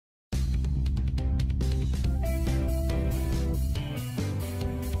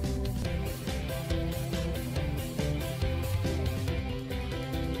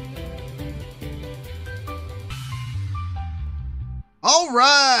All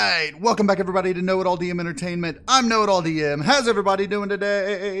right, welcome back everybody to KnowItAllDM Entertainment. I'm KnowItAllDM. How's everybody doing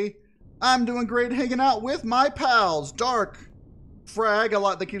today? I'm doing great, hanging out with my pals, Dark,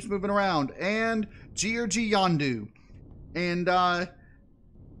 FRAGaLOT that keeps moving around, and GRG Yondu.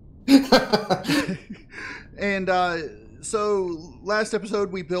 So last episode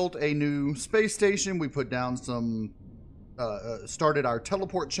we built a new space station. We put down some, started our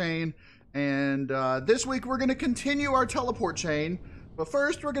teleport chain. And this week we're going to continue our teleport chain, but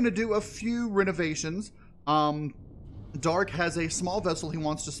first we're going to do a few renovations. Dark has a small vessel he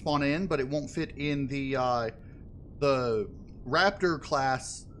wants to spawn in, but it won't fit in the Raptor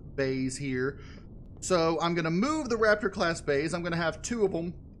class bays here. So I'm going to move the Raptor class bays. I'm going to have two of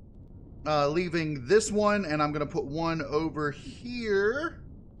them, leaving this one, and I'm going to put one over here.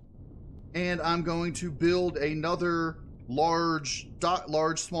 And I'm going to build another large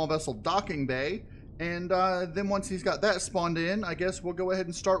small vessel docking bay, and then once he's got that spawned in, I guess we'll go ahead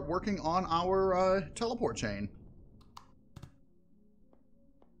and start working on our teleport chain.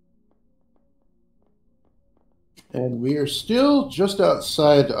 And we are still just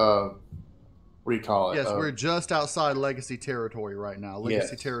outside what do you call it? Yes, we're just outside Legacy territory right now.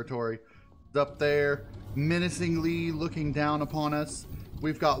 Legacy territory is up there, menacingly looking down upon us.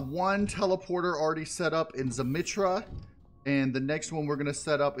 We've got one teleporter already set up in Zamitra. And the next one we're going to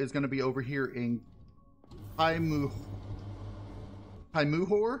set up is going to be over here in Haimuhor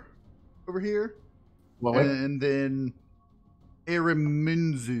over here. And then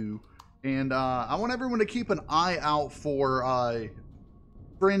Eriminzu. And I want everyone to keep an eye out for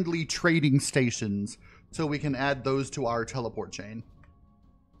friendly trading stations so we can add those to our teleport chain.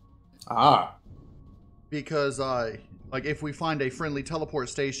 Because like if we find a friendly teleport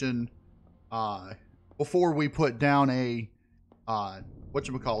station before we put down a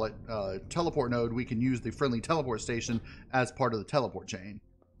teleport node, we can use the friendly teleport station as part of the teleport chain.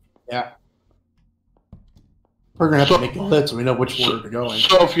 Yeah. We're going to have to make a list so we know which way we're going.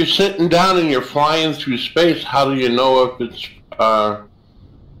 So if you're sitting down and you're flying through space, how do you know if it's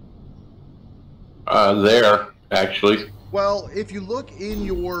there, actually? Well, if you look in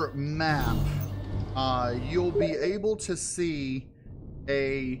your map, you'll be able to see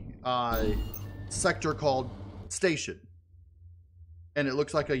a sector called Station. And it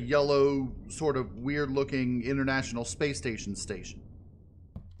looks like a yellow, sort of weird-looking International Space Station station.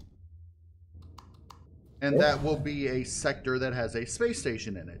 And that will be a sector that has a space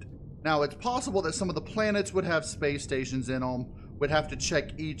station in it. Now, it's possible that some of the planets would have space stations in them. We'd have to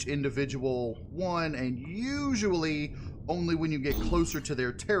check each individual one, and usually only when you get closer to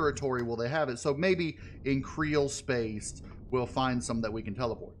their territory will they have it. So maybe in Creel space, we'll find some that we can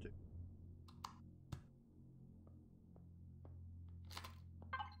teleport to.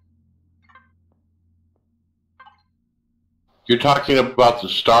 You're talking about the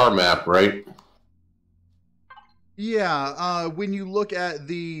star map, right? Yeah, when you look at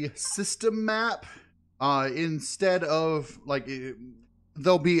the system map, instead of, like,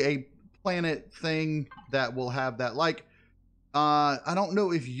 there'll be a planet thing that will have that. Like, I don't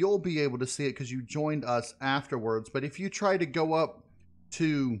know if you'll be able to see it because you joined us afterwards, but if you try to go up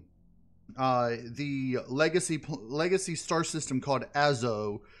to the legacy star system called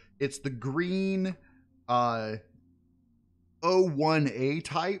Azo, it's the green O1A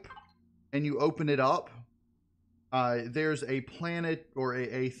type, and you open it up, there's a planet or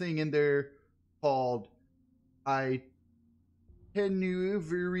a thing in there called Itenuveri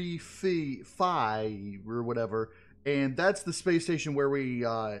or whatever, and that's the space station where we,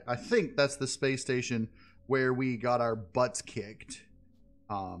 I think that's the space station where we got our butts kicked.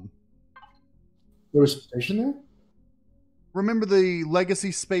 There was a station there? Remember the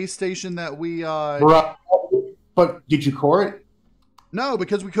legacy space station that we... But did you core it? No,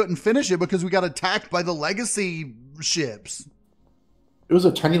 because we couldn't finish it because we got attacked by the legacy ships. It was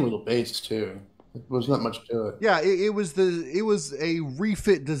a tiny little base too. There was not much to it. Yeah, it was a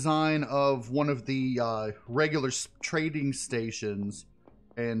refit design of one of the regular trading stations,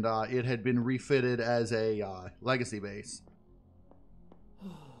 and it had been refitted as a legacy base.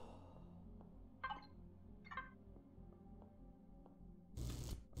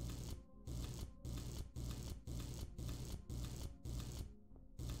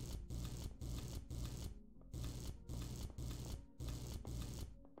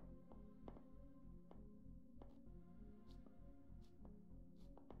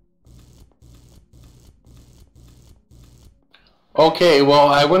 Okay, well,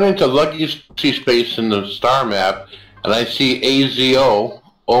 I went into Legacy Space in the star map, and I see AZO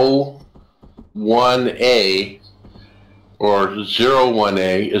O1A or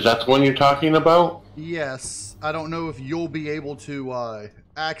 01A. Is that the one you're talking about? Yes. I don't know if you'll be able to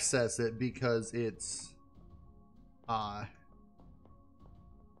access it because it's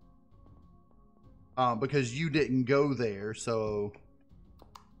because you didn't go there, so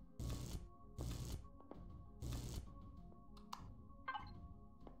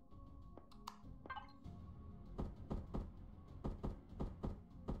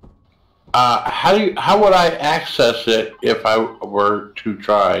how would I access it if I were to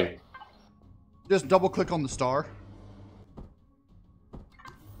try? just double click on the star.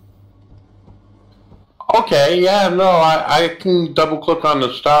 Okay, yeah, no, I can double click on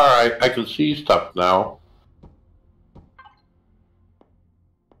the star. I can see stuff now.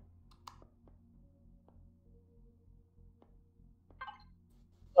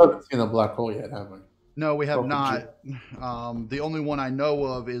 I haven't seen a black hole yet, have we? No, we have Or could not. The only one I know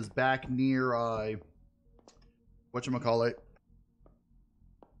of is back near whatchamacallit?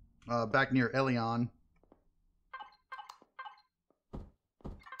 Back near Elion.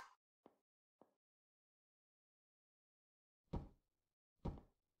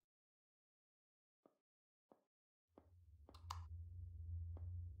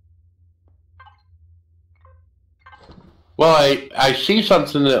 Well, I see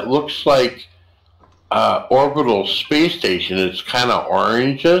something that looks like orbital space station. It's kind of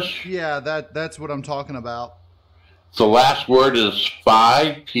orangish. Yeah, that's what I'm talking about. The last word is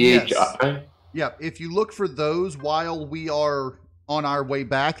phi, P-H-I. Yes. Yeah, if you look for those while we are on our way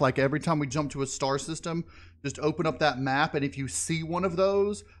back, like every time we jump to a star system, just open up that map, and if you see one of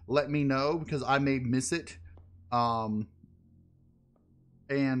those, let me know, because I may miss it. And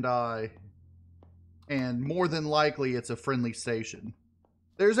more than likely, it's a friendly station.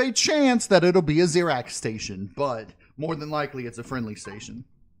 There's a chance that it'll be a Xerax station, but more than likely, it's a friendly station.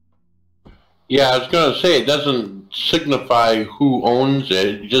 Yeah, I was going to say, it doesn't signify who owns it.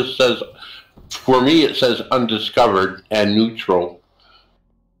 It just says, for me, it says undiscovered and neutral.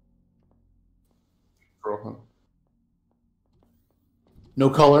 No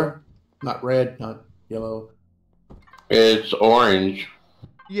color, not red, not yellow. It's orange.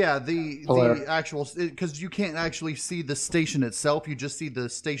 Yeah, the actual, because you can't actually see the station itself. You just see the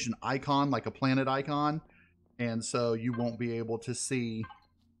station icon, like a planet icon. And so you won't be able to see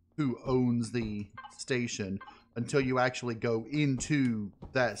who owns the station until you actually go into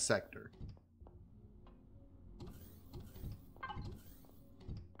that sector.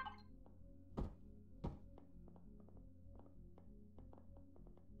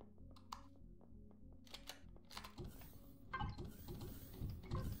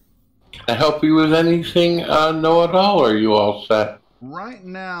 Can I help you with anything, know-it-all, or are you all set? Right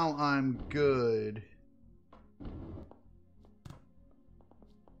now, I'm good.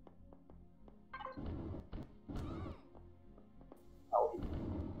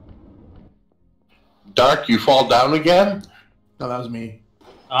 Dark, you fall down again? No, that was me.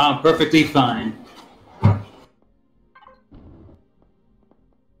 I'm perfectly fine.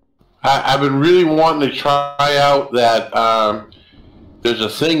 I've been really wanting to try out that, there's a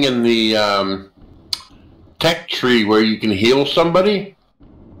thing in the tech tree where you can heal somebody.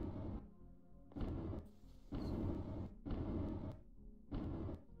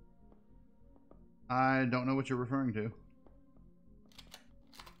 I don't know what you're referring to.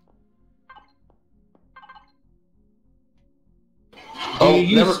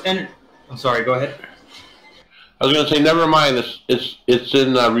 I'm sorry, go ahead. I was going to say, never mind. It's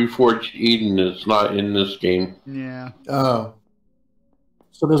in Reforged Eden. It's not in this game. Yeah. Oh.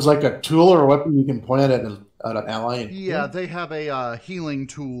 So there's like a tool or a weapon you can point at an ally? And yeah, they have a healing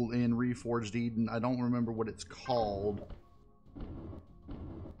tool in Reforged Eden. I don't remember what it's called.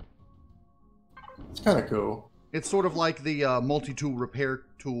 It's kind of cool. It's sort of like the multi-tool repair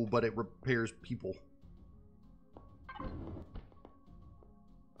tool, but it repairs people.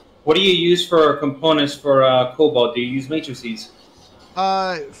 What do you use for components for Cobalt? Do you use matrices?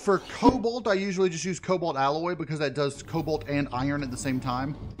 For Cobalt, I usually just use Cobalt Alloy because that does Cobalt and Iron at the same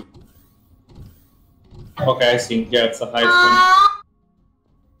time. Okay, I see. Yeah, it's the highest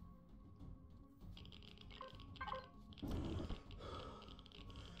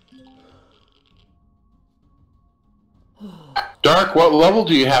one. Dark, what level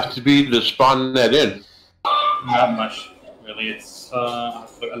do you have to be to spawn that in? Not much, really. It's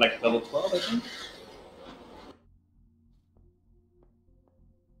like level 12, I think.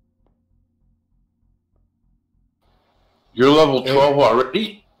 You're level 12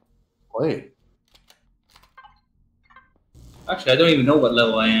 already? Wait. Actually, I don't even know what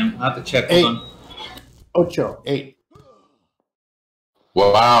level I am. I have to check. Hold on. Ocho, 8.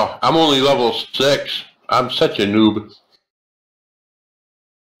 Wow, I'm only level 6. I'm such a noob.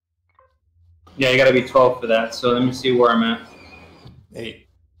 Yeah, you gotta be 12 for that. So let me see where I'm at. 8.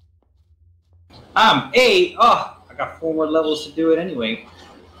 I'm 8. Oh, I got 4 more levels to do it anyway.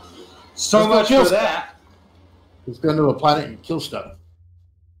 So Let's go much kill for stuff. that. Let's go to a planet and kill stuff.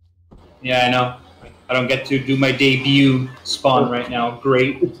 Yeah, I know. I don't get to do my debut spawn right now.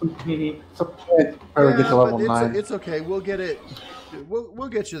 Great. Get to level 9. It's okay. We'll get it. We'll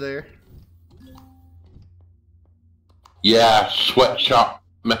get you there. Yeah, sweatshop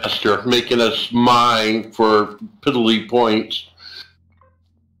master making us mine for piddly points.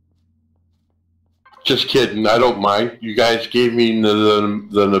 Just kidding. I don't mind. You guys gave me the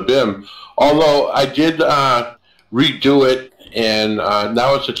Nabim. Although I did redo it, and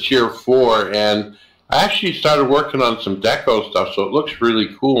now it's a tier 4, and I actually started working on some deco stuff, so it looks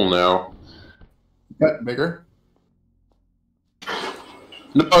really cool now. Got bigger?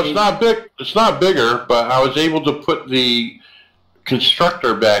 No, it's not big. It's not bigger, but I was able to put the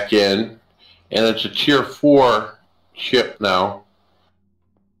constructor back in, and it's a tier 4 ship now.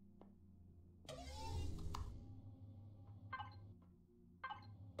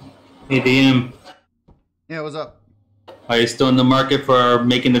 Hey, DM. Yeah, what's up? Are you still in the market for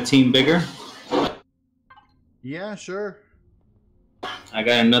making the team bigger? Yeah, sure. I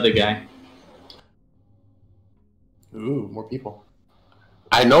got another guy. Ooh, more people.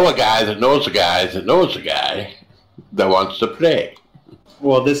 I know a guy that knows a guy that knows a guy that wants to play.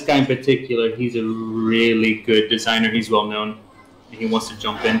 Well, this guy in particular, he's a really good designer. He's well known. He wants to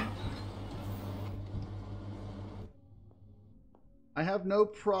jump in. I have no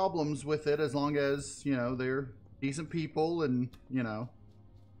problems with it as long as, you know, they're decent people and, you know.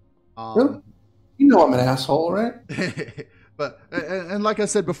 Really? You know I'm an asshole, right? But, and like I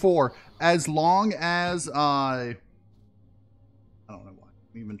said before, as long as I don't know why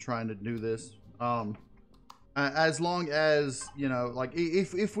I'm even trying to do this. As long as, you know, like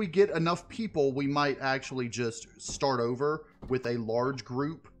if we get enough people, we might actually just start over with a large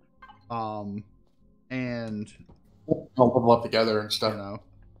group. And All level up together and stuff. you know,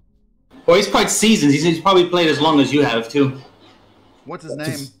 Well, he's quite seasoned. He's probably played as long as you have, too. what's his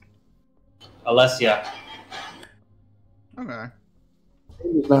name? Alessia. Okay.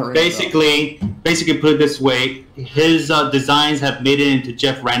 Basically put it this way, his designs have made it into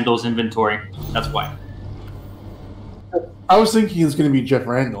Jeff Randall's inventory. That's why. I was thinking he was going to be Jeff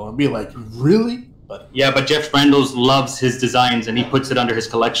Randall. I'd be like, really? But Yeah, but Jeff Randall's loves his designs and he puts it under his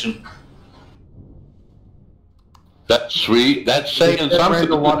collection. That's sweet. That's saying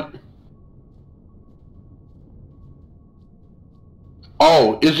something.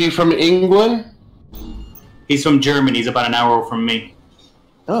 Oh, is he from England? He's from Germany. He's about an hour from me.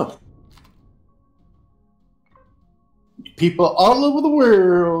 Oh. People all over the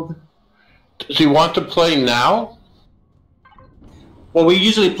world. Does he want to play now? Well, we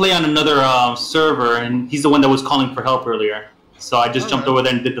usually play on another server, and he's the one that was calling for help earlier. So I just jumped over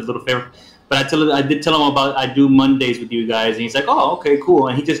there and did the little favor. But I did tell him about I do Mondays with you guys, and he's like, "Oh, okay, cool."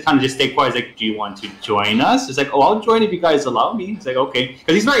 And he just kind of just stayed quiet. He's like, "Do you want to join us?" It's like, "Oh, I'll join if you guys allow me." He's like, "Okay,"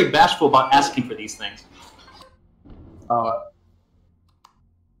 because he's very bashful about asking for these things.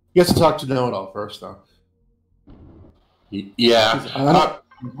 He has to talk to KnowItAll first, though. Yeah. I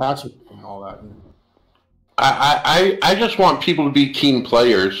don't password and all that. I just want people to be team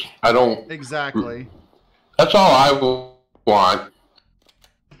players. I don't. Exactly. That's all I want.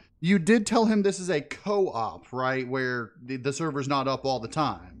 You did tell him this is a co-op, right? Where the server's not up all the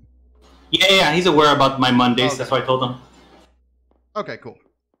time. Yeah, he's aware about my Mondays. Okay. That's what I told him. Okay, cool.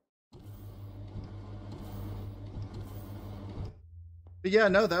 But yeah,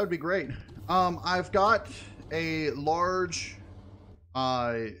 no, that would be great. I've got a large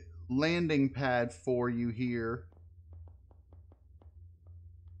landing pad for you here.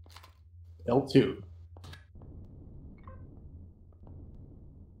 L2.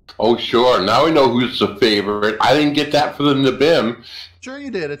 Oh, sure. Now we know who's the favorite. I didn't get that for the Nabim. Sure you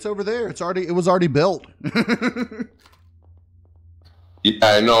did. It's over there. It was already built. Yeah,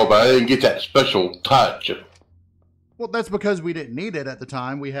 I know, but I didn't get that special touch. Well, that's because we didn't need it at the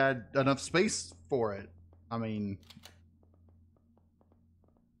time. We had enough space for it. I mean...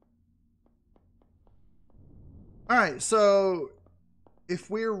 Alright, so if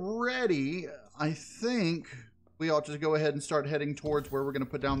we're ready, I think we ought to go ahead and start heading towards where we're going to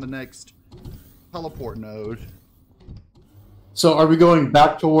put down the next teleport node. So are we going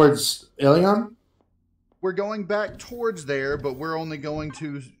back towards Ilion? We're going back towards there, but we're only going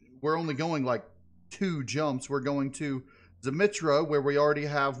like 2 jumps. We're going to Zemitra, where we already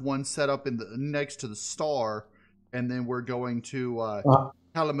have one set up in the next to the star, and then we're going to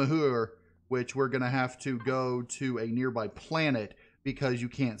Kalamahur, which we're going to have to go to a nearby planet because you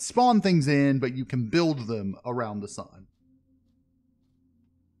can't spawn things in, but you can build them around the sun.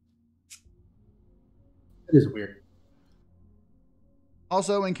 It is weird.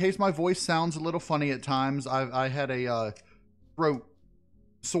 Also, in case my voice sounds a little funny at times, I had a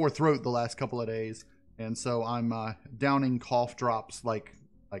sore throat the last couple of days, and so I'm downing cough drops like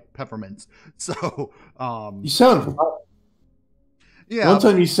peppermints. So you sound. Yeah. One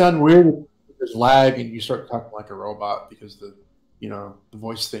time you sound weird. There's lag, and you start talking like a robot because the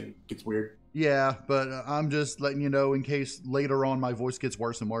voice thing gets weird. Yeah, but I'm just letting you know in case later on my voice gets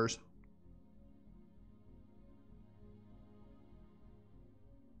worse and worse.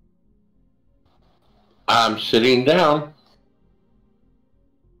 I'm sitting down.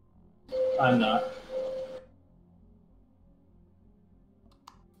 I'm not.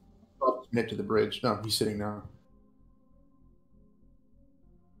 Head to the bridge. No, he's sitting down.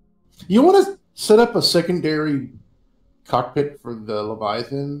 You want to set up a secondary cockpit for the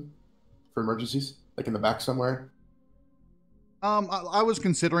Leviathan for emergencies, like in the back somewhere? I was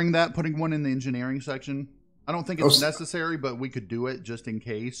considering that, putting one in the engineering section. I don't think it's necessary, but we could do it just in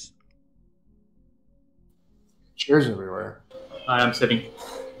case. Chairs everywhere. I'm sitting.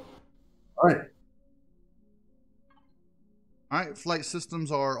 All right. All right, flight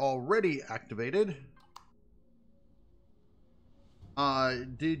systems are already activated.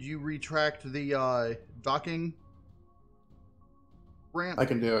 Did you retract the docking ramp? I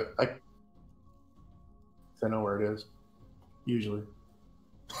can do it. I know where it is. Usually.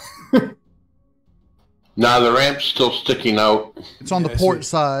 Now the ramp's still sticking out. It's on the port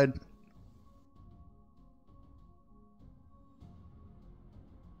side.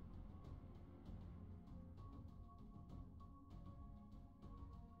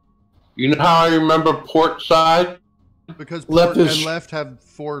 You know how I remember port side? Because port and left have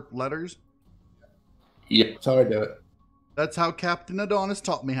 4 letters? Yeah. That's how I do it. That's how Captain Adonis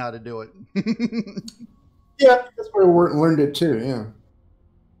taught me how to do it. Yeah, that's where I learned it too, yeah.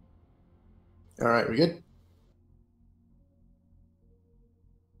 All right, we good?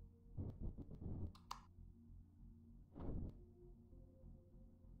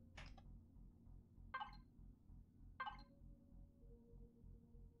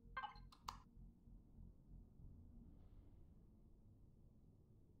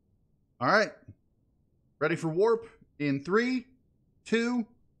 All right. Ready for warp in 3, 2,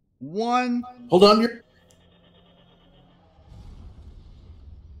 1. Hold on here.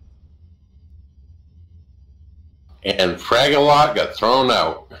 And FRAGaLOT got thrown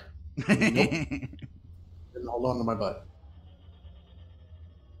out. Nope. Didn't hold on to my butt.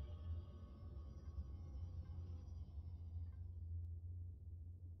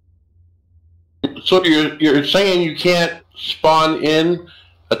 So you're saying you can't spawn in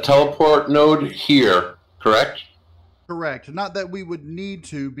a teleport node here, correct? Correct. Not that we would need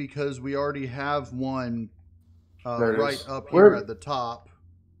to, because we already have one right up here at the top.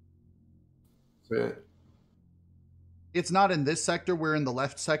 That's it. It's not in this sector. We're in the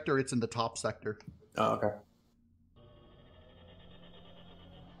left sector. It's in the top sector. Oh, okay.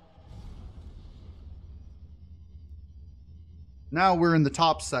 Now we're in the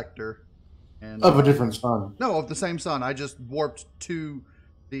top sector. And, of a different sun. No, of the same sun. I just warped to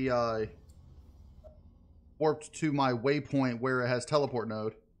the my waypoint where it has teleport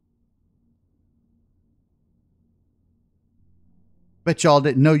node. Bet y'all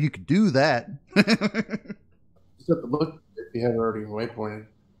didn't know you could do that. Just have to look if you have already waypointed.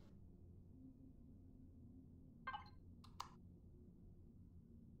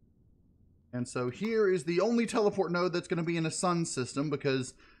 And so here is the only teleport node that's going to be in a sun system,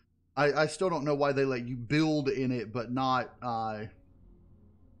 because I still don't know why they let you build in it, but not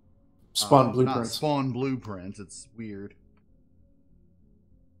spawn blueprints. Not spawn blueprints. It's weird.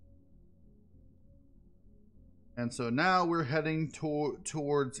 And so now we're heading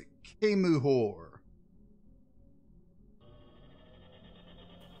towards Kemuhor.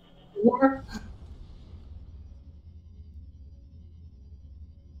 What?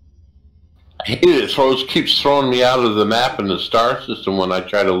 I hate it. It keeps throwing me out of the map in the star system when I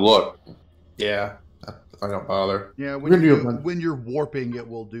try to look. Yeah, I don't bother. Yeah, when you're warping, it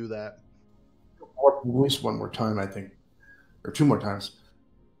will do that. Warp at least one more time, I think. Or 2 more times.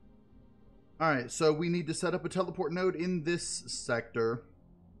 Alright, so we need to set up a teleport node in this sector.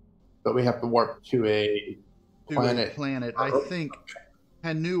 But we have to warp to a planet. I think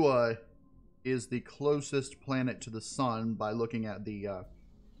Hanua is the closest planet to the sun by looking at the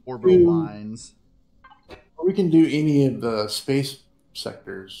orbital lines. We can do any of the space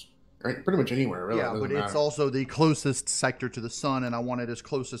sectors. Pretty much anywhere, really. Yeah, but it's also the closest sector to the sun, and I want it as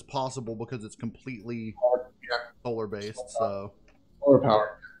close as possible because it's completely solar-based, so... solar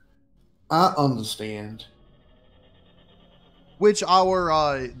power. I understand. Which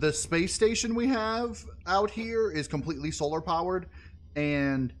our the space station we have out here is completely solar powered,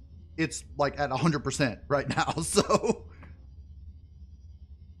 and it's like at 100% right now. So,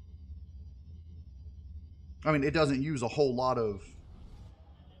 I mean, it doesn't use a whole lot of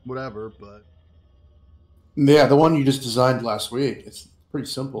whatever, but Yeah, the one you just designed last week. It's pretty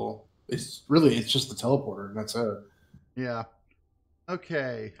simple. It's just the teleporter, and that's it. yeah.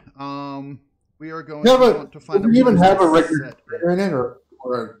 Okay. We are going Yeah, to but want to find. do we even have a set. regular generator in it,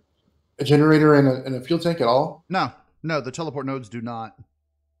 or a generator and a fuel tank at all? No, the teleport nodes do not.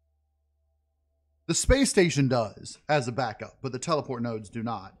 The space station does as a backup, but the teleport nodes do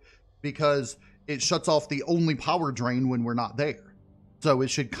not, because it shuts off the only power drain when we're not there. So it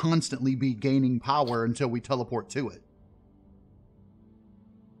should constantly be gaining power until we teleport to it.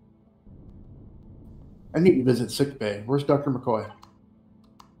 I need to visit sick bay. Where's Dr. McCoy?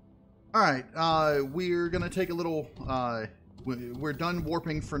 All right, we're gonna take a little. We're done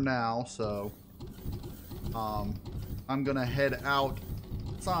warping for now, so I'm gonna head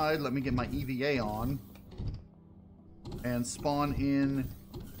outside. Let me get my EVA on and spawn in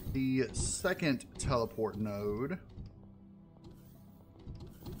the second teleport node,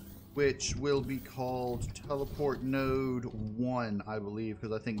 which will be called Teleport Node 1, I believe,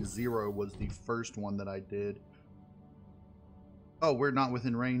 because I think 0 was the first one that I did. Oh, we're not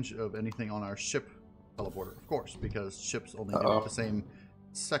within range of anything on our ship teleporter, of course, because ships only do the same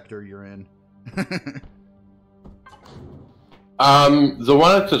sector you're in. The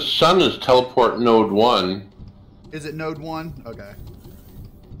one at the sun is teleport node 1. Is it node 1? Okay.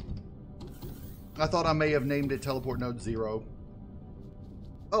 I thought I may have named it teleport node 0.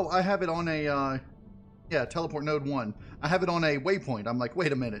 Oh, I have it on a, yeah, teleport node 1. I have it on a waypoint. I'm like,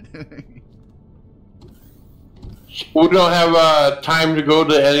 wait a minute. We don't have time to go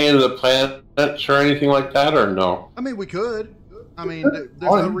to any of the planets or anything like that, or no? I mean, we could. I mean, there's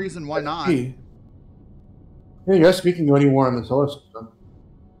no reason why not. Yeah, you're speaking to anywhere in the solar system.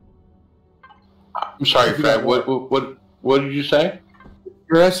 I'm sorry, Fred. What did you say?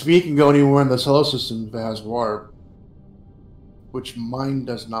 Your SV can go anywhere in the solar system that has warp, which mine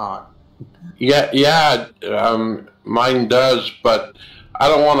does not. Yeah. Mine does, but I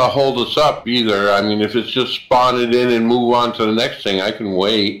don't want to hold us up either. I mean, if it's just spawn it in and move on to the next thing, I can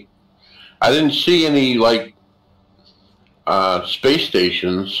wait. I didn't see any, like, space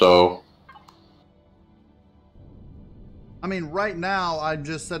stations, so... I mean, right now, I'm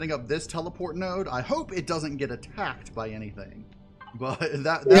just setting up this teleport node. I hope it doesn't get attacked by anything. But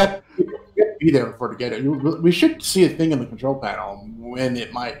that We have to be there before to get it. We should see a thing in the control panel when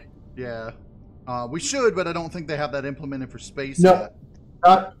it might. Yeah. We should, but I don't think they have that implemented for space yet.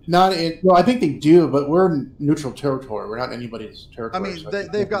 Not in. No, I think they do, but we're in neutral territory. We're not anybody's territory. I mean,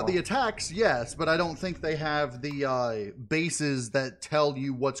 they've got the attacks, yes, but I don't think they have the bases that tell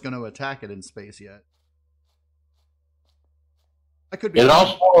you what's going to attack it in space yet. I could be. It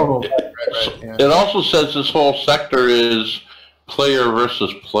also says this whole sector is player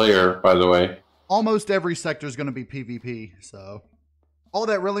versus player, by the way. Almost every sector is going to be PvP, so... All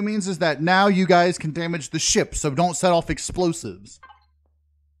that really means is that now you guys can damage the ship, so don't set off explosives.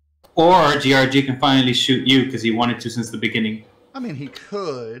 Or GRG can finally shoot you because he wanted to since the beginning. I mean, he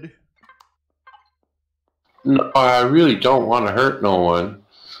could. No, I really don't want to hurt no one.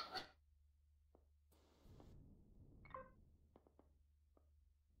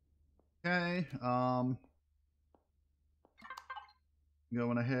 Okay,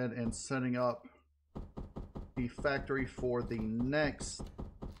 going ahead and setting up the factory for the next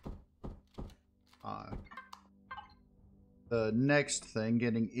thing,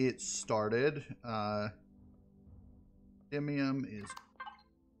 getting it started. Empyrion is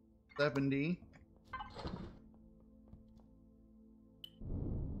 70.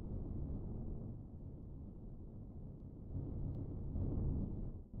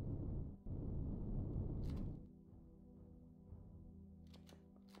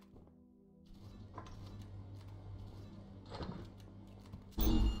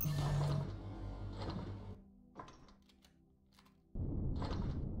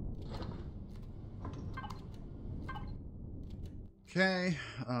 Okay,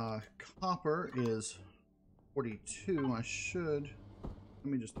 copper is 42. I should...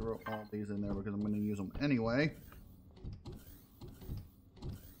 Let me just throw all these in there because I'm going to use them anyway.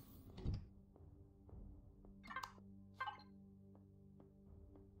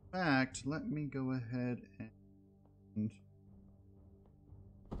 In fact, let me go ahead and...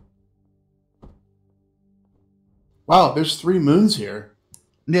 Wow, there's 3 moons here.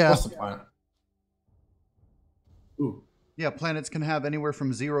 Yeah. What's the planet? Ooh. Yeah, planets can have anywhere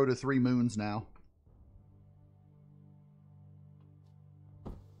from 0 to 3 moons now.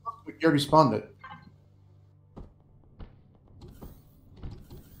 You already spawned it.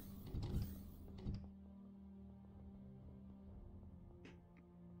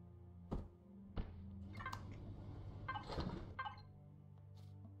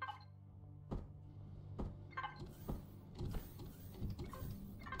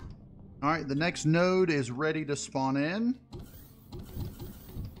 All right, the next node is ready to spawn in.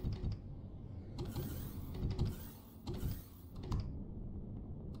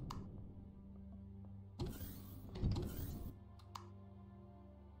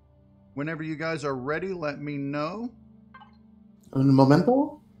 Whenever you guys are ready, let me know. Un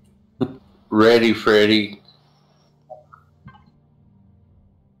momento. Ready, Freddy.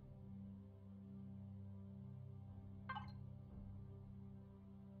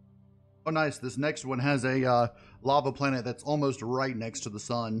 Oh, nice. This next one has a lava planet that's almost right next to the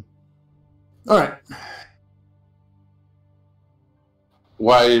sun. All right.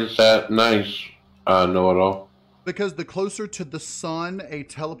 Why is that nice? Know-it-all. Because the closer to the sun a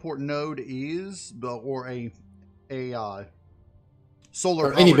teleport node is, or a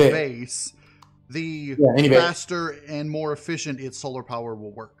solar powered base, the faster and more efficient its solar power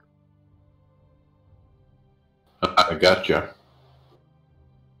will work. I gotcha.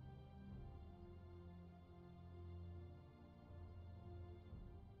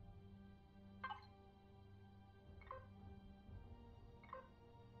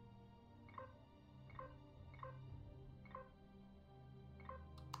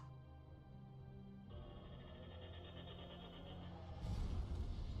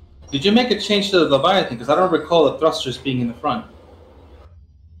 Did you make a change to the Leviathan? Because I don't recall the thrusters being in the front.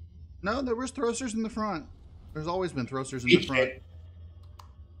 No, there was thrusters in the front. There's always been thrusters in the front.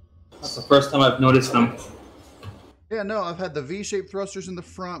 That's the first time I've noticed them. Yeah, no, I've had the V-shaped thrusters in the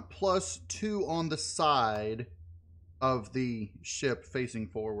front plus 2 on the side of the ship facing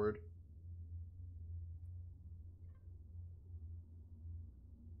forward.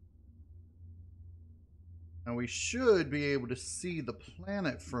 Now we should be able to see the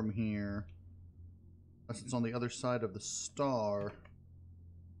planet from here, unless it's on the other side of the star.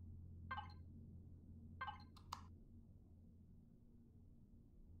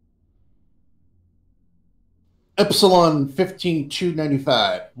 Epsilon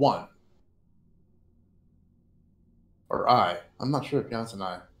 15295 1. Or I. I'm not sure if that's an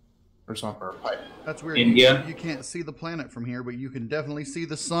I. Or something. Or I. That's weird. India. You can't see the planet from here, but you can definitely see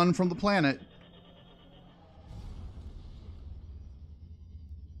the sun from the planet.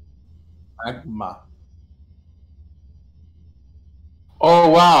 Magma.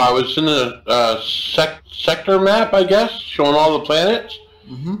 Oh, wow. I was in a sector map, I guess, showing all the planets.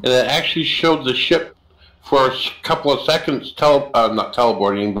 Mm-hmm. And it actually showed the ship for a couple of seconds, not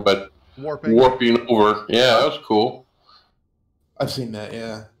teleporting, but warping over. Yeah, that was cool. I've seen that,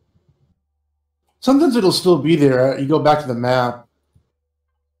 yeah. Sometimes it'll still be there. You go back to the map.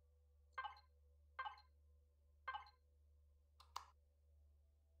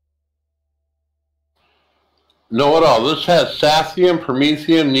 Know-it-all. This has Sathium,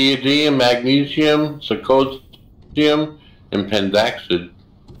 Promethium, Neodymium, Magnesium, Zirconium, and Pendaxid.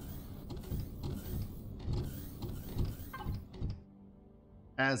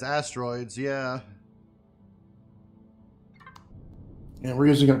 As asteroids, yeah. And we're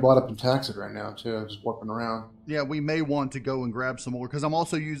using a lot of Pentaxid right now, too. I'm just warping around. Yeah, we may want to go and grab some more, because I'm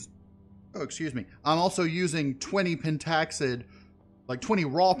also I'm also using 20 Pentaxid, like 20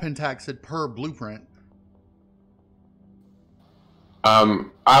 raw Pentaxid per blueprint.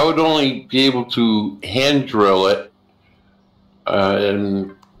 I would only be able to hand drill it,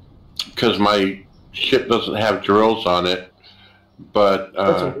 and because my ship doesn't have drills on it. But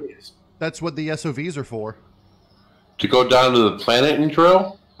that's what the S.O.Vs are for. To go down to the planet and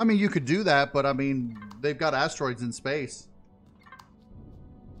drill? I mean, you could do that, but I mean, they've got asteroids in space.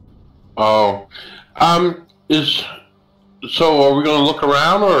 Oh, so are we going to look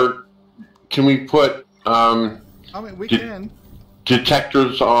around, or can we put? I mean, we can.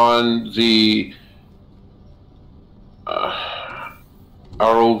 Detectors on the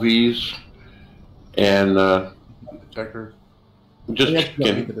ROVs and detectors. Just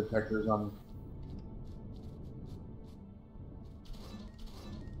get the detectors on.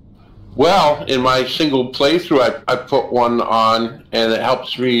 Well, in my single playthrough, I put one on, and it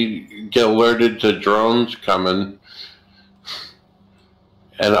helps me get alerted to drones coming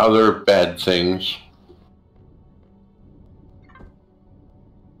and other bad things.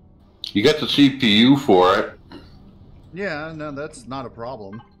 You get the CPU for it. Yeah, no, that's not a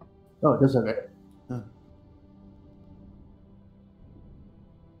problem. Oh, it does have it. Huh.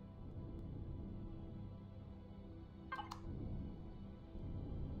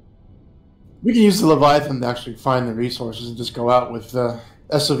 We can use the Leviathan to actually find the resources and just go out with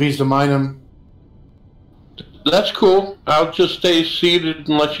S.O.Vs to mine them. That's cool. I'll just stay seated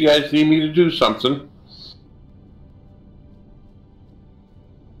unless you guys need me to do something.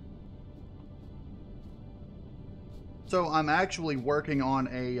 So I'm actually working on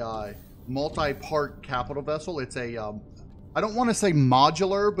a multi-part capital vessel. It's a, I don't want to say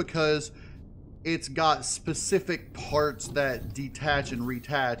modular because it's got specific parts that detach and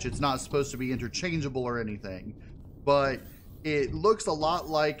retach. It's not supposed to be interchangeable or anything, but it looks a lot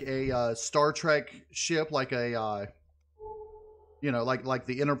like a Star Trek ship, like a, you know, like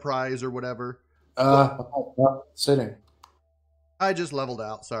the Enterprise or whatever. Sitting. I just leveled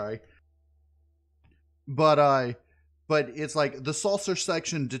out, sorry. But it's like the saucer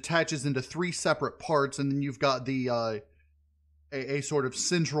section detaches into 3 separate parts, and then you've got the a sort of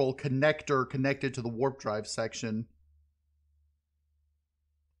central connector connected to the warp drive section.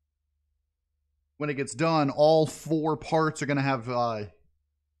 When it gets done, all 4 parts are going to have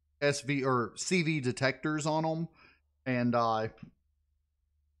SV or CV detectors on them, and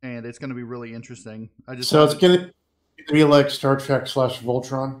it's going to be really interesting. So it's going to be like Star Trek /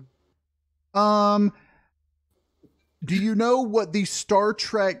 Voltron. Do you know what the Star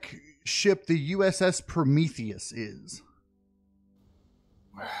Trek ship, the USS Prometheus, is?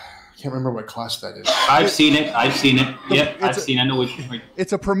 I can't remember what class that is. I've seen it. Yep, I've seen it. I know what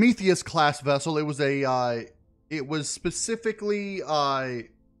it's a Prometheus class vessel. It was a it was specifically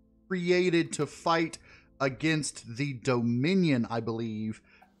created to fight against the Dominion, I believe.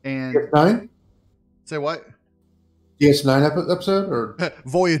 And DS9? Say what? DS9 episode or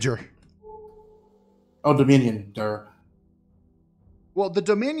Voyager? Oh, Dominion. Duh. Well, the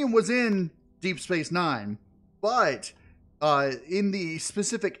Dominion was in Deep Space Nine, but in the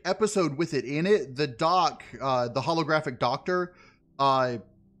specific episode with it in it, the the holographic doctor,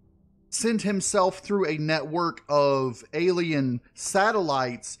 sent himself through a network of alien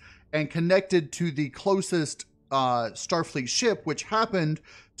satellites and connected to the closest Starfleet ship, which happened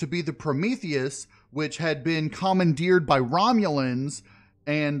to be the Prometheus, which had been commandeered by Romulans,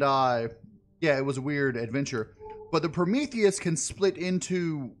 and yeah, it was a weird adventure. But the Prometheus can split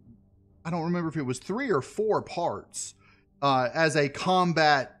into, I don't remember if it was 3 or 4 parts as a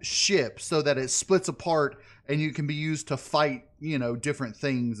combat ship, so that it splits apart and you can be used to fight, you know, different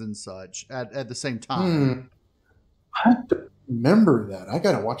things and such at the same time. I have to remember that. I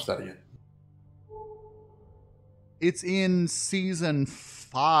gotta watch that again. It's in season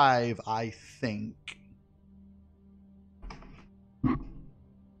 5, I think.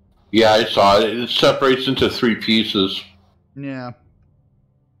 Yeah, I saw it. It separates into 3 pieces. Yeah.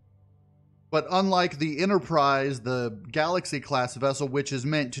 But unlike the Enterprise, the Galaxy class vessel, which is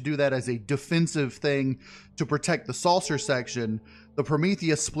meant to do that as a defensive thing to protect the saucer section, the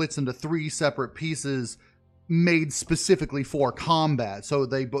Prometheus splits into 3 separate pieces made specifically for combat. So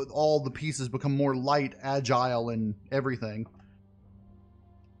all the pieces become more light, agile, and everything.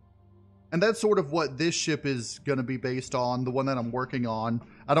 And that's sort of what this ship is going to be based on, the one that I'm working on.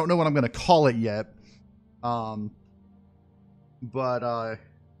 I don't know what I'm going to call it yet. But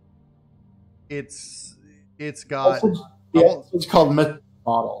it's got... Yeah, it's called Message in a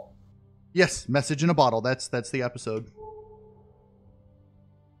Bottle. Yes, Message in a Bottle. That's the episode.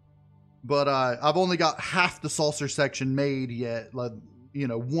 But I've only got half the saucer section made yet. Like, you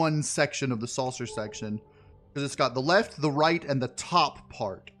know, one section of the saucer section. Because it's got the left, the right, and the top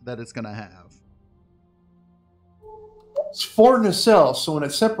part that it's going to have. It's 4 nacelles, so when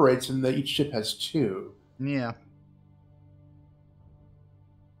it separates, and each ship has 2. Yeah.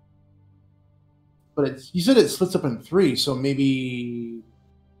 But you said it splits up in 3, so maybe...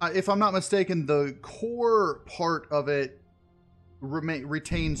 If I'm not mistaken, the core part of it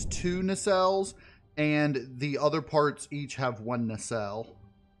retains 2 nacelles, and the other parts each have 1 nacelle.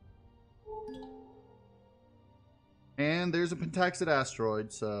 And there's a pentaxid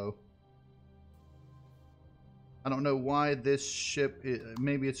asteroid, so... I don't know why this ship...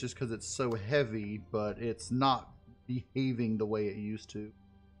 maybe it's just because it's so heavy, but it's not behaving the way it used to.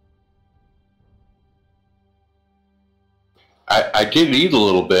 I did eat a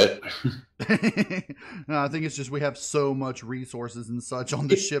little bit. No, I think it's just we have so much resources and such on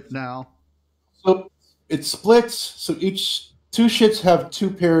the ship now. So it splits, so each... 2 ships have 2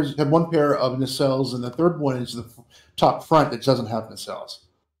 pairs, have 1 pair of nacelles, and the third one is the top front that doesn't have nacelles.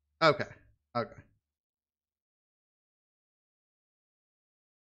 Okay. Okay.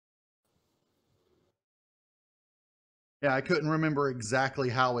 Yeah, I couldn't remember exactly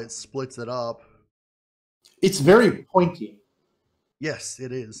how it splits it up. It's very pointy. Yes,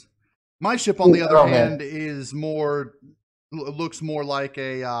 it is. My ship, on the other hand, is more... looks more like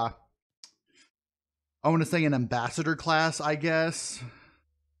a... I want to say an ambassador class, I guess.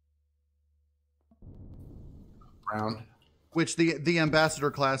 Round. Which the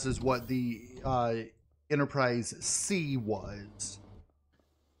ambassador class is what the Enterprise C was.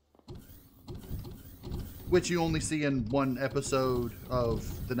 Which you only see in one episode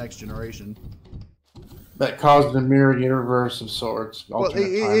of The Next Generation. That caused a mirror universe of sorts. Well,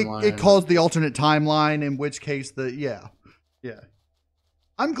 it caused the alternate timeline, in which case yeah.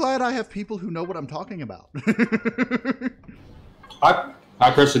 I'm glad I have people who know what I'm talking about. I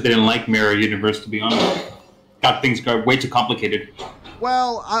personally didn't like Mirror Universe, to be honest. Things got way too complicated.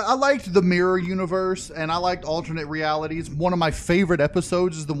 Well, I liked the Mirror Universe, and I liked alternate realities. One of my favorite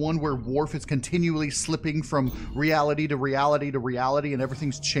episodes is the one where Worf is continually slipping from reality to reality to reality, and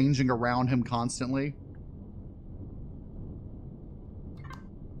everything's changing around him constantly.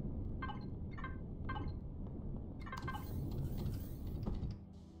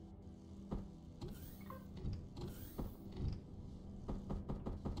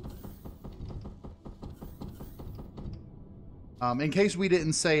 In case we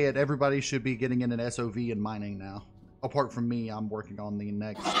didn't say it, everybody should be getting in an S.O.V. and mining now. Apart from me, I'm working on the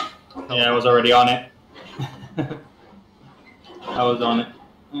next. Yeah, I was already on it. I was on it.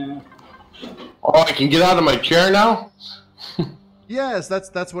 Yeah. Oh, I can get out of my chair now? Yes,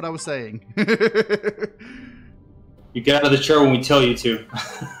 that's what I was saying. You get out of the chair when we tell you to.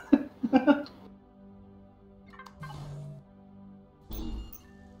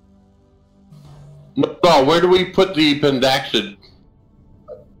 No, where do we put the pendaxid?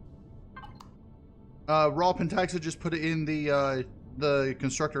 Raw pentaxa, just put it in the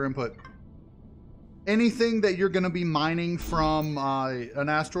constructor input. Anything that you're going to be mining from an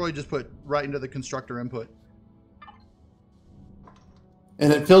asteroid, just put right into the constructor input.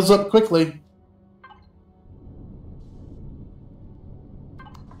 And it fills up quickly.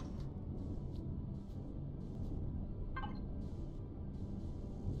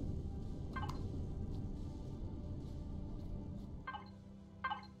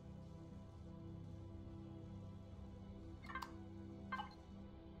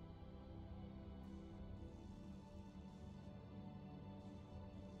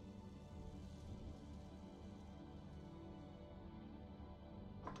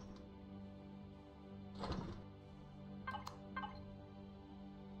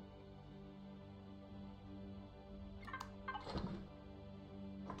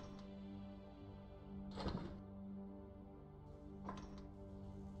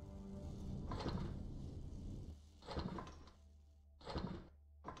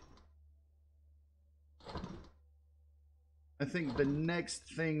 I think the next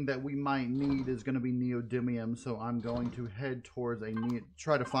thing that we might need is going to be neodymium, so I'm going to head towards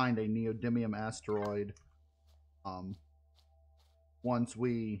try to find a neodymium asteroid. Once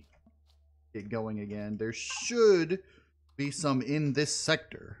we get going again, there should be some in this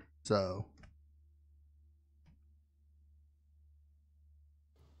sector. So,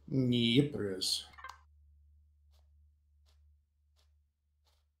 Yep, there is.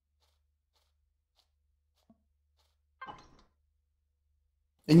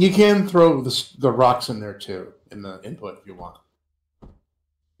 And you can throw the rocks in there too, in the input if you want.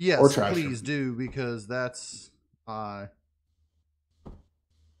 Yes, or trash please do, because that's where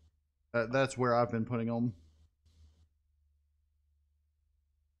I've been putting them.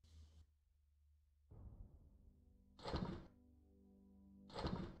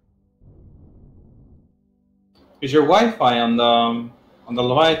 Is your Wi-Fi on the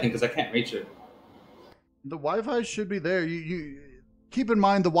Leviathan? Because I can't reach it. The Wi-Fi should be there. You keep in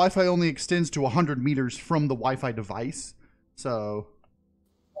mind the Wi-Fi only extends to 100 meters from the Wi-Fi device, so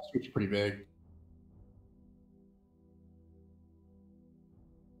That's pretty big.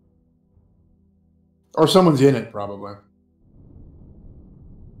 Or someone's in it, probably.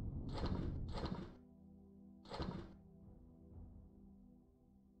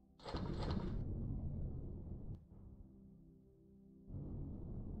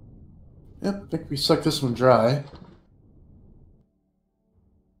 Yep, I think we sucked this one dry.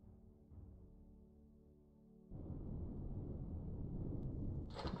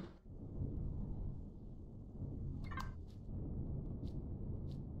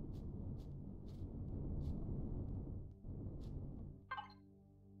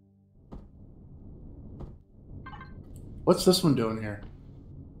 What's this one doing here?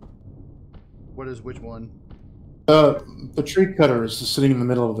 what is which one? The tree cutter is just sitting in the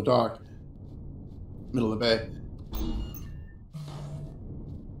middle of the dock. Middle of the bay.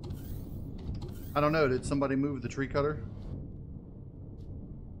 I don't know. Did somebody move the tree cutter?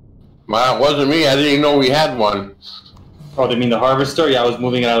 Well, it wasn't me. I didn't even know we had one. Oh, they mean the harvester? Yeah, I was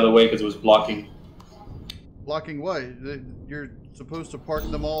moving it out of the way because it was blocking. Blocking what? You're supposed to park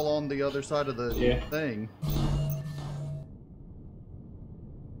them all on the other side of the thing.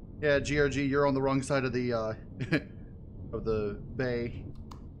 Yeah, GRG, you're on the wrong side of the of the bay.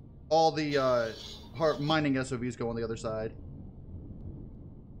 All the mining SOVs go on the other side.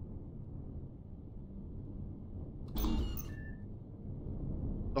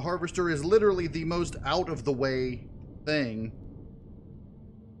 The harvester is literally the most out of the way thing.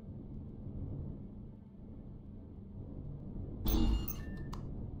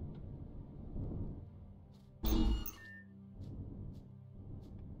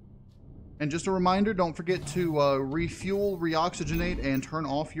 And just a reminder, don't forget to refuel, reoxygenate, and turn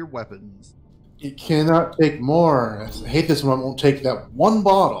off your weapons. You cannot take more. I hate this one. Won't take that one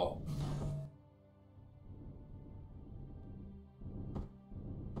bottle.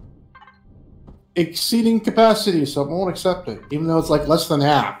 Exceeding capacity, so it won't accept it, even though it's like less than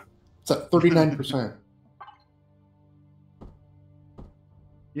half. It's at 39%.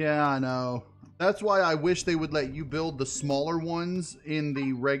 Yeah, I know. That's why I wish they would let you build the smaller ones in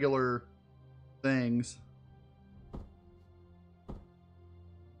the regular things.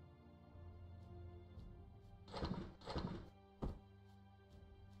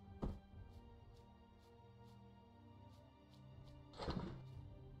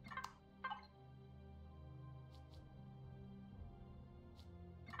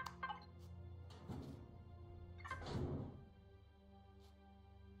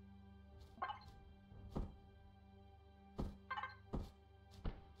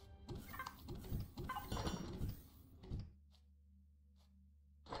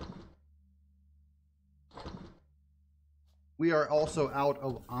 We are also out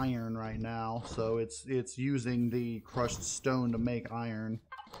of iron right now, so it's using the crushed stone to make iron.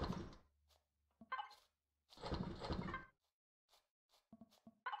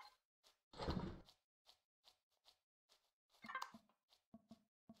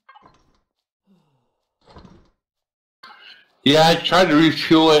 Yeah, I tried to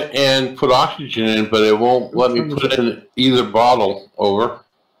refuel it and put oxygen in, but it won't let me put in either bottle. Over.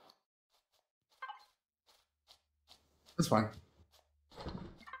 That's fine.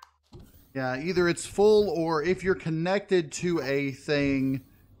 Yeah, either it's full, or if you're connected to a thing,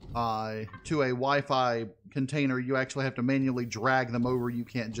 to a Wi-Fi container, you actually have to manually drag them over. You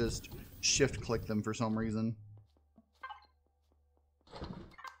can't just shift click them for some reason.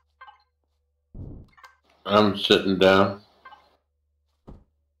 I'm sitting down.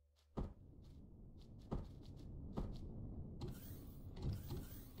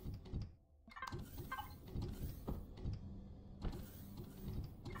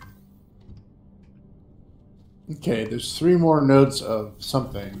 Okay, there's 3 more nodes of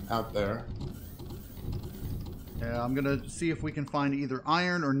something out there. Yeah, I'm gonna see if we can find either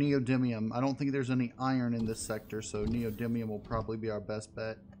iron or neodymium. I don't think there's any iron in this sector, so neodymium will probably be our best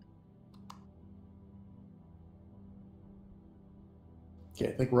bet. Okay,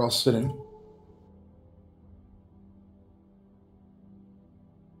 I think we're all sitting.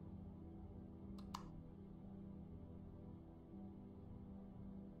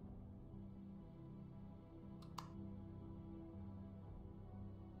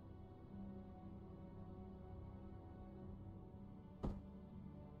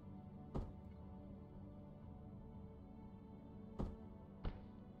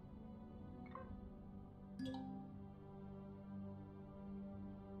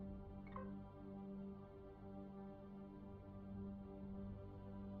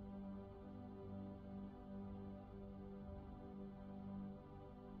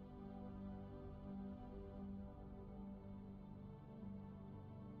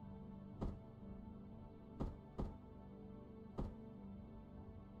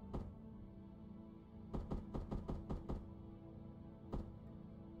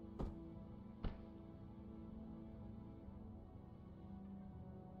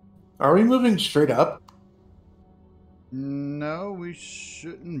 Are we moving straight up? No, we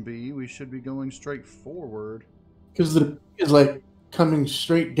shouldn't be. We should be going straight forward. Because the is like coming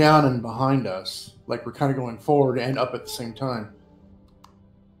straight down and behind us. Like we're kind of going forward and up at the same time.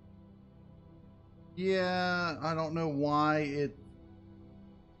 Yeah, I don't know why it...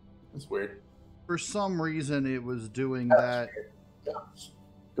 That's weird. For some reason, it was doing that. Yeah.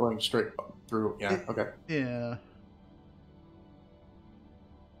 Going straight through. Yeah, okay. Yeah.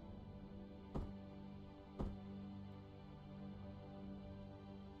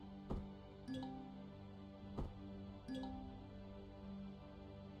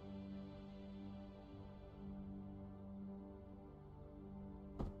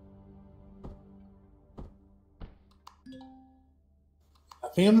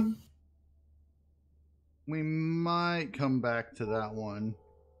 Him? We might come back to that one.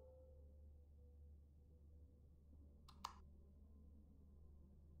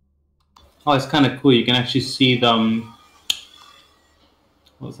 Oh, it's kind of cool. You can actually see the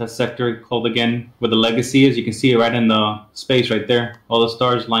what's that sector called again? Where the legacy is. You can see it right in the space right there. All the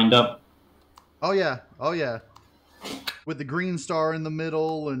stars lined up. Oh yeah, oh yeah. With the green star in the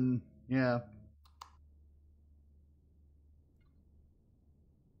middle, and yeah.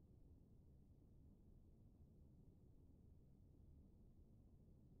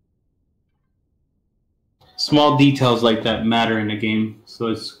 Small details like that matter in a game, so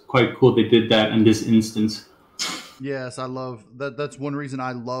it's quite cool they did that in this instance. Yes, I love that. That's one reason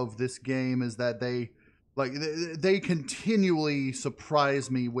I love this game, is that they continually surprise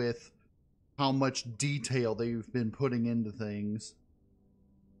me with how much detail they've been putting into things.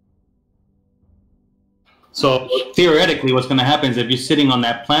 So theoretically, what's going to happen is if you're sitting on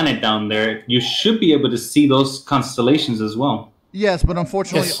that planet down there, you should be able to see those constellations as well. Yes, but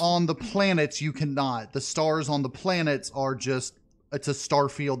unfortunately Yes. on the planets you cannot. The stars on the planets are just, it's a star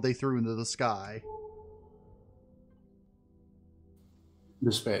field they threw into the sky.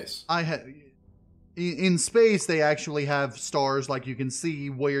 The space. In space they actually have stars, like you can see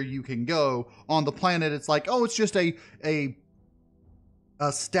where you can go. On the planet it's like, oh, it's just a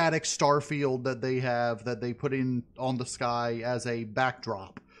static star field that they have, that they put in on the sky as a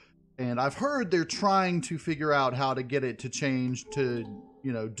backdrop. And I've heard they're trying to figure out how to get it to change to,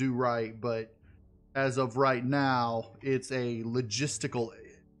 you know, do right, but as of right now, it's a logistical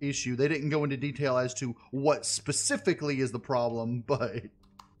issue. They didn't go into detail as to what specifically is the problem, but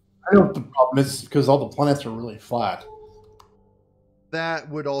I know what the problem is, because all the planets are really flat. that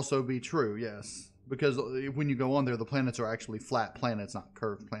would also be true, yes. Because when you go on there, the planets are actually flat planets, not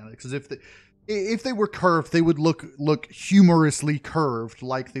curved planets. Because if they were curved, they would look humorously curved,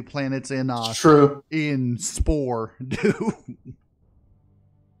 like the planets in True. in Spore do.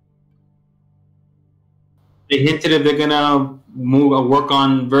 They hinted if they're gonna work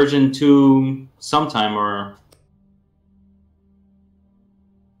on version 2 sometime, or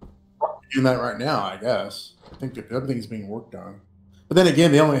Doing that right now, I guess. I think that everything's being worked on. But then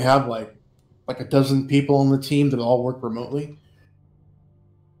again, they only have like a dozen people on the team that all work remotely.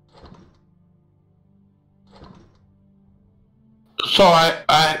 So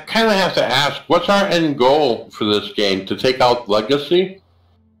I kind of have to ask, what's our end goal for this game? To take out Legacy?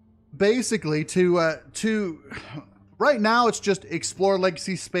 Basically, to right now, it's just explore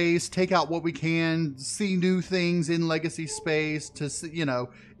Legacy space, take out what we can, see new things in Legacy space. To see, you know,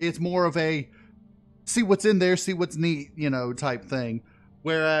 it's more of a see what's in there, see what's neat, you know, type thing.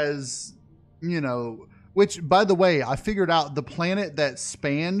 Whereas, you know, which by the way, I figured out the planet that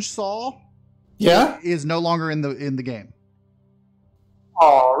Spange saw, Yeah? is no longer in the game.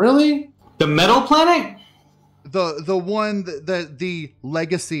 Oh, really? the metal planet. The one that the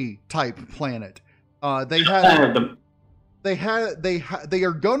Legacy type planet. They had. They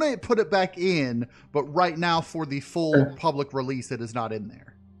are gonna put it back in, but right now for the full public release, it is not in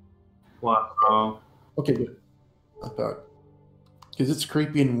there. Wow. Okay, good. I thought. Because it's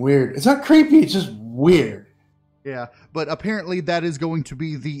creepy and weird. It's not creepy, it's just weird. Yeah, but apparently that is going to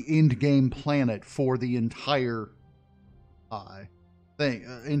be the end game planet for the entire thing,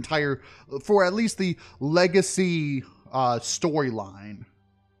 for at least the Legacy storyline.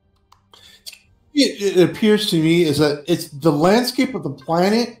 It appears to me is that it's the landscape of the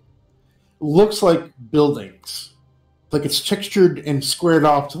planet looks like buildings. Like it's textured and squared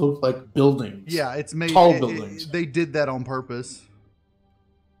off to look like buildings. Yeah, it's made tall buildings. They did that on purpose.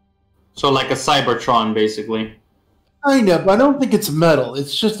 So like a Cybertron, basically. Kind of, but I don't think it's metal.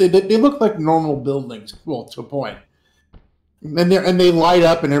 It's just they look like normal buildings. Well, to a point. And they light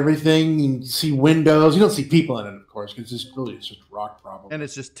up and everything. And you see windows. You don't see people in it, of course, because it's just rock, probably. And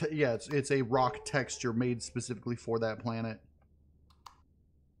it's just it's a rock texture made specifically for that planet.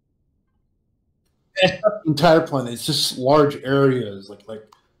 The entire planet. It's just large areas, like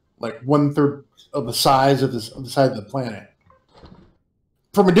 1/3 of the size of the side of the planet.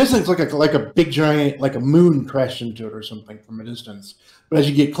 From a distance, like a big giant, like a moon crashed into it or something from a distance. But as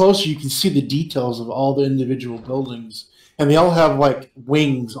you get closer, you can see the details of all the individual buildings, and they all have like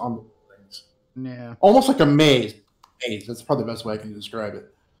wings on the buildings. Yeah, Almost like a maze. That's probably the best way I can describe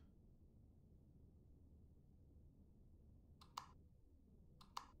it.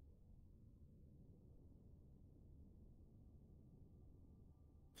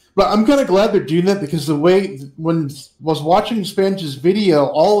 But I'm kind of glad they're doing that, because the way when I was watching Spange's video,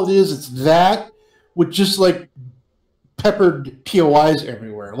 all it is, it's that with just like peppered POIs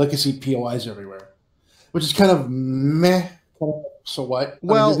everywhere, legacy POIs everywhere, which is kind of meh. So what?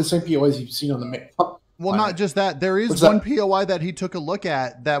 Well, I mean, the same POIs you've seen on the Well, planet. not just that. There is What's one that? POI that he took a look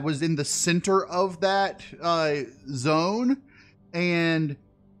at that was in the center of that zone, and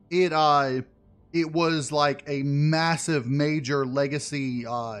it was like a massive, major legacy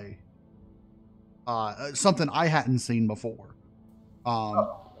something I hadn't seen before.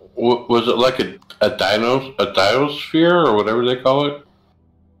 Was it like a dinosphere or whatever they call it?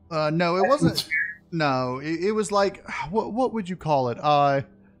 No, it wasn't. No, it was like what would you call it?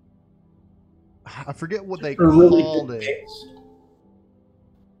 I forget what they called it.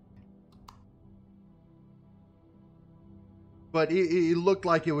 But it looked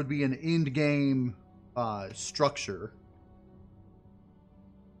like it would be an end game structure.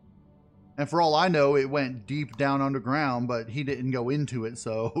 And for all I know, it went deep down underground, but he didn't go into it,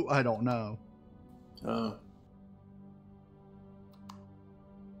 so I don't know.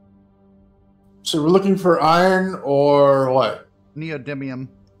 So we're looking for iron or what? Neodymium.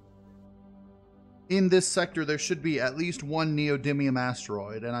 In this sector, there should be at least one neodymium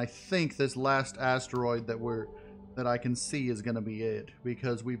asteroid, and I think this last asteroid that I can see is going to be it,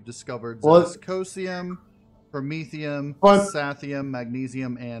 because we've discovered Zascosium, Promethium, Sathium,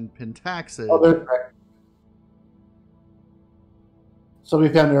 Magnesium, and Pentaxid. Oh, so we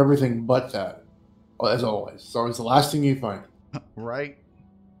found everything but that. Well, as always. It's always the last thing you find. Right?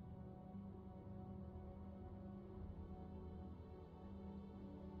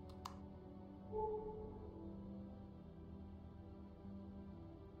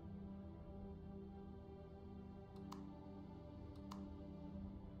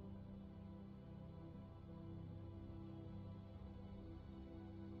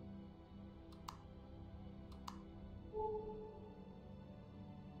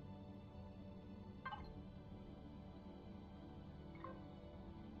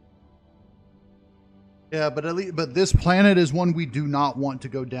 Yeah, but this planet is one we do not want to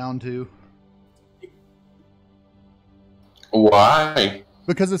go down to. Why?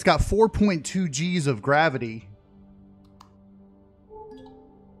 Because it's got 4.2 Gs of gravity.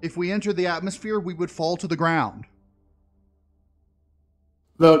 If we enter the atmosphere, we would fall to the ground.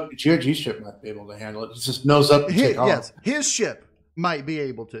 The GRG ship might be able to handle it. It's just nose up and take off. Yes, his ship might be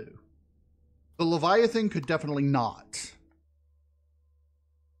able to. The Leviathan could definitely not.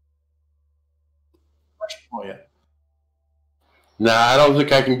 Oh, yeah. Nah, I don't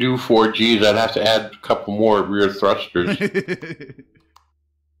think I can do 4Gs. I'd have to add a couple more rear thrusters.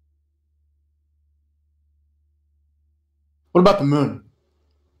 What about the moon?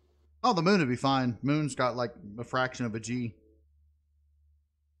 Oh, the moon would be fine. Moon's got like a fraction of a G.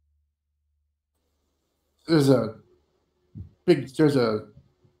 There's a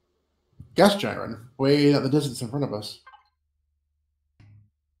gas giant way out the distance in front of us.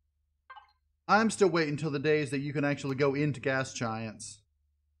 I'm still waiting until the days that you can actually go into gas giants.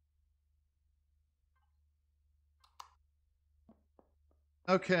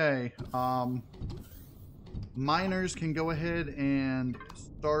 Okay. Miners can go ahead and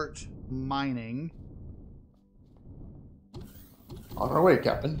start mining. On our way,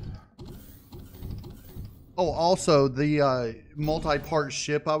 Captain. Oh, also the multi-part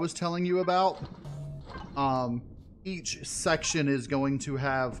ship I was telling you about. Each section is going to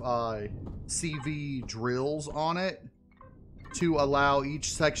have CV drills on it to allow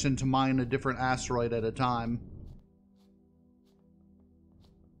each section to mine a different asteroid at a time.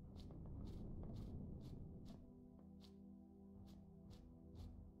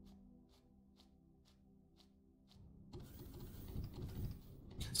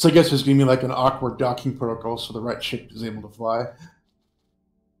 So I guess there's going to be like an awkward docking protocol so the right ship is able to fly.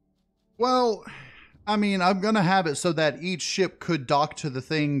 Well, I mean, I'm going to have it so that each ship could dock to the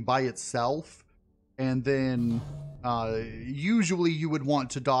thing by itself. And then usually you would want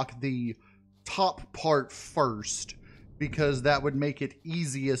to dock the top part first, because that would make it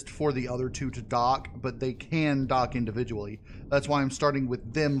easiest for the other two to dock, but they can dock individually. That's why I'm starting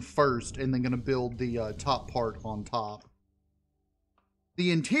with them first and then going to build the top part on top.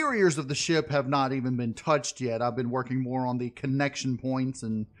 The interiors of the ship have not even been touched yet. I've been working more on the connection points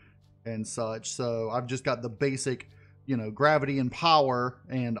and such. So I've just got the basic, gravity and power,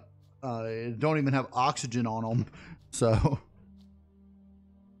 and don't even have oxygen on them. So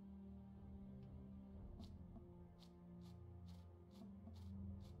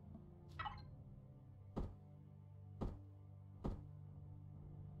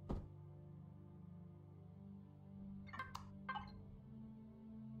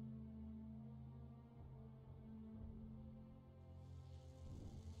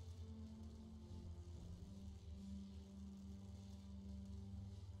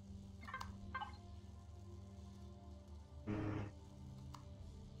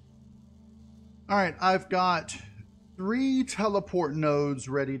All right, I've got 3 teleport nodes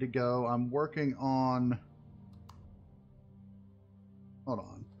ready to go. I'm working on... Hold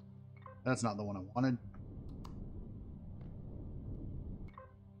on. That's not the one I wanted.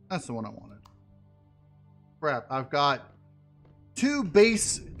 That's the one I wanted. Crap, I've got 2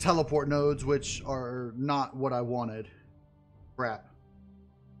 base teleport nodes, which are not what I wanted. Crap.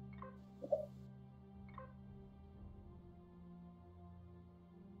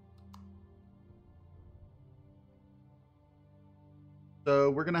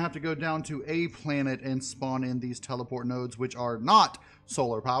 So we're going to have to go down to a planet and spawn in these teleport nodes, which are not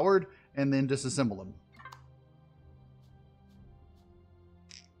solar powered, and then disassemble them.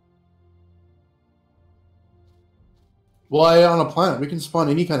 Why on a planet? We can spawn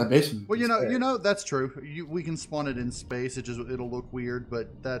any kind of base. Well, you know that's true. We can spawn it in space. It'll look weird, but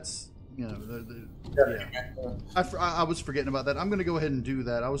that's yeah. I was forgetting about that. I'm going to go ahead and do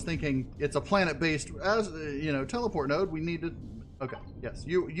that. I was thinking it's a planet-based as teleport node. We need to. Okay. Yes,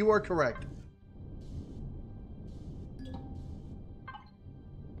 you are correct.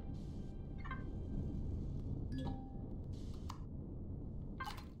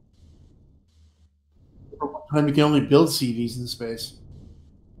 Time you can only build CVs in space.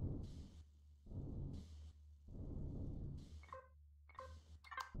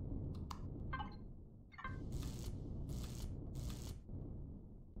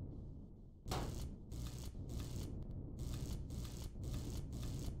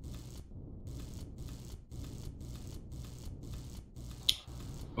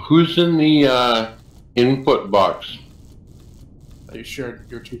 Who's in the input box? Are you sure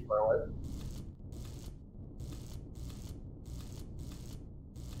you're too far away?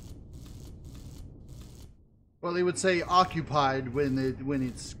 Well, they would say occupied when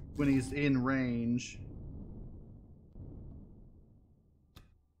he's in range.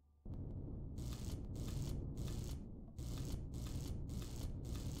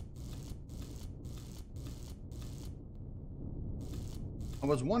 I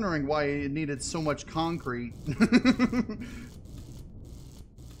was wondering why it needed so much concrete.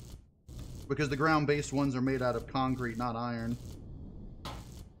 Because the ground-based ones are made out of concrete, not iron.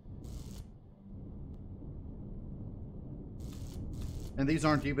 And these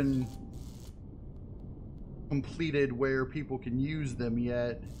aren't even completed where people can use them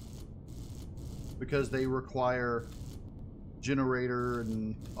yet, because they require generator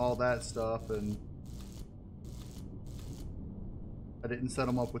and all that stuff, and I didn't set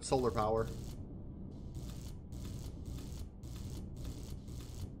them up with solar power.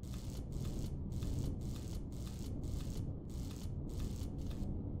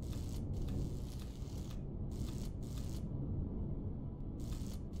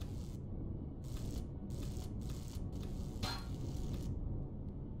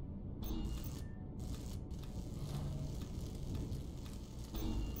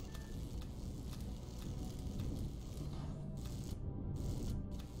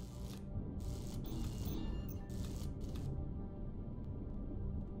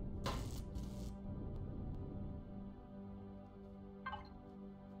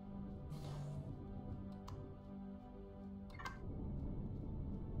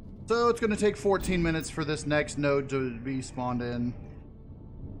 So it's going to take 14 minutes for this next node to be spawned in.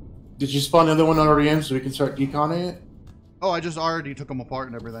 Did you spawn the other one already in so we can start deconning it? Oh, I just already took them apart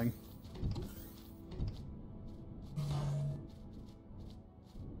and everything.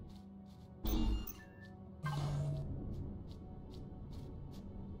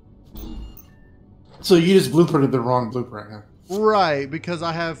 So you just blueprinted the wrong blueprint, huh? Right, because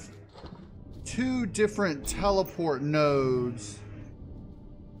I have 2 different teleport nodes.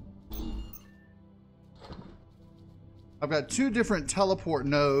 I've got 2 different teleport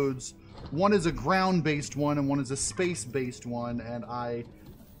nodes. One is a ground-based one and one is a space-based one, and I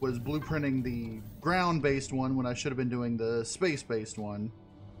was blueprinting the ground-based one when I should have been doing the space-based one.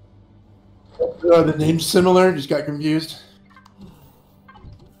 The name's similar, just got confused.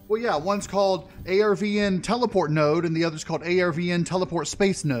 Well, yeah, one's called ARVN Teleport Node and the other's called ARVN Teleport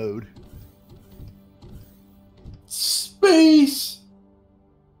Space Node. Space!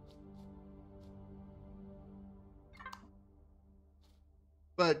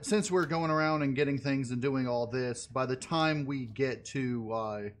 But since we're going around and getting things and doing all this, by the time we get to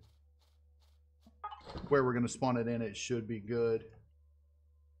where we're going to spawn it in, it should be good.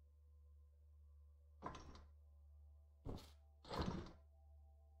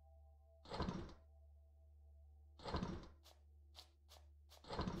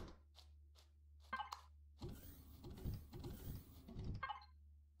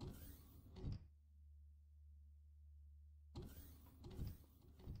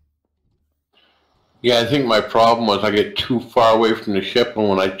 Yeah, I think my problem was I get too far away from the ship, and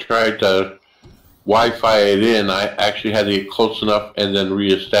when I tried to Wi-Fi it in, I actually had to get close enough and then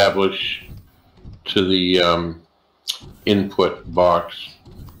reestablish to the input box.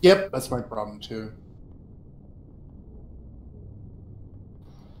 Yep, that's my problem too.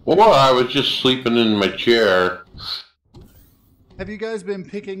 Or I was just sleeping in my chair. Have you guys been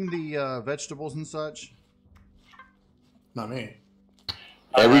picking the vegetables and such? Not me.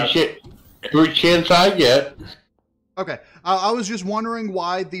 Every chance I get. Okay, I was just wondering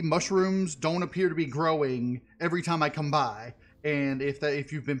why the mushrooms don't appear to be growing every time I come by, and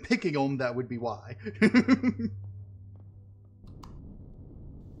if you've been picking them, that would be why.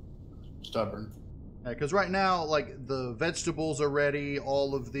 Stubborn. Because right now, like, the vegetables are ready,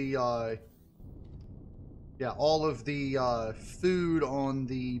 all of the food on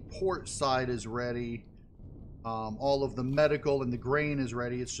the port side is ready. All of the medical and the grain is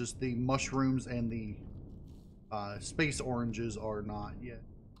ready. It's just the mushrooms and the space oranges are not yet.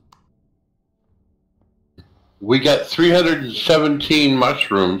 We got 317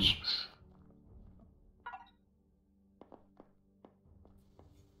 mushrooms.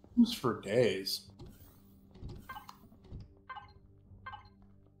 It was for days.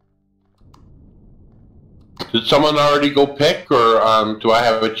 Did someone already go pick, or do I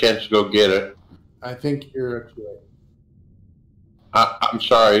have a chance to go get it? I think you're actually right. I'm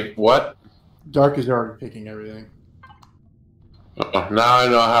sorry, what? Dark is already picking everything. Now I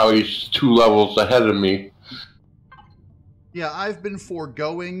know how he's 2 levels ahead of me. Yeah, I've been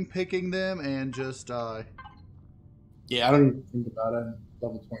foregoing picking them and just Yeah, I don't even think about it.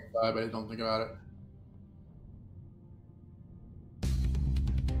 Level 25, I don't think about it.